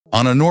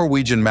On a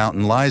Norwegian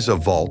mountain lies a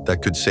vault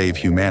that could save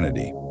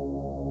humanity.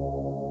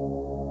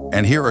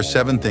 And here are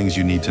 7 things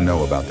you need to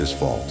know about this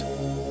vault.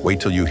 Wait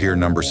till you hear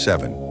number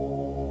 7.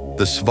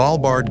 The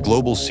Svalbard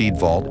Global Seed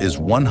Vault is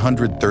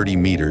 130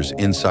 meters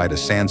inside a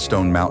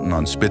sandstone mountain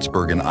on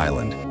Spitsbergen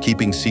Island,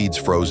 keeping seeds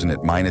frozen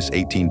at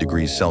 -18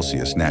 degrees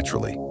Celsius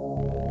naturally.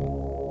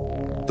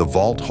 The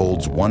vault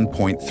holds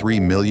 1.3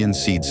 million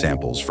seed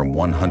samples from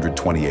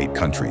 128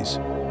 countries,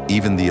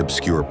 even the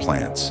obscure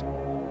plants.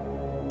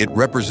 It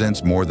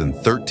represents more than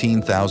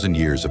 13,000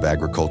 years of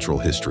agricultural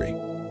history.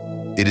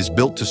 It is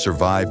built to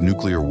survive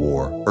nuclear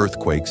war,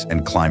 earthquakes,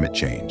 and climate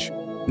change.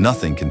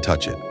 Nothing can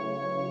touch it.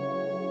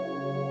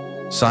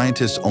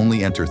 Scientists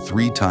only enter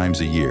 3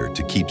 times a year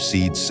to keep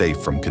seeds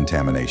safe from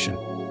contamination.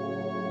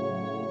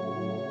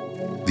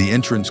 The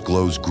entrance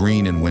glows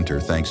green in winter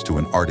thanks to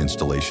an art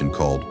installation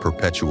called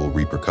Perpetual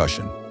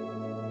Repercussion.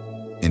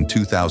 In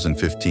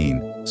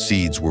 2015,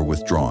 seeds were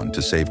withdrawn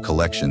to save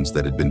collections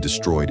that had been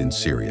destroyed in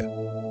Syria.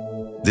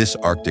 This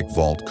Arctic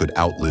vault could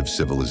outlive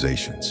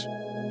civilizations.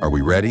 Are we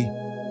ready?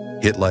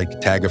 Hit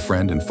like, tag a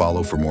friend, and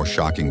follow for more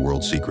shocking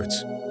world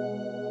secrets.